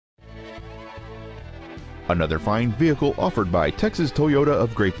Another fine vehicle offered by Texas Toyota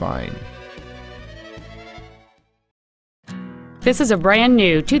of Grapevine. This is a brand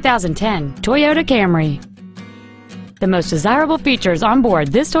new 2010 Toyota Camry. The most desirable features on board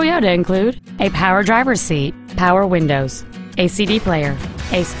this Toyota include a power driver's seat, power windows, a CD player,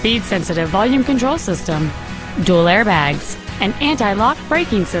 a speed-sensitive volume control system, dual airbags, an anti-lock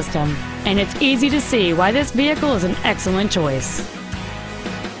braking system, and it's easy to see why this vehicle is an excellent choice.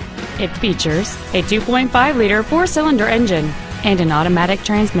 It features a 2.5-liter four-cylinder engine and an automatic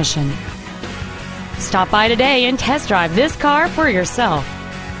transmission. Stop by today and test drive this car for yourself.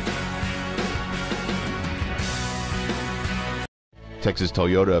 Texas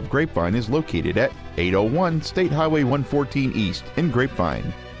Toyota of Grapevine is located at 801 State Highway 114 East in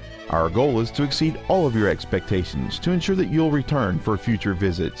Grapevine. Our goal is to exceed all of your expectations to ensure that you'll return for future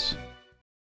visits.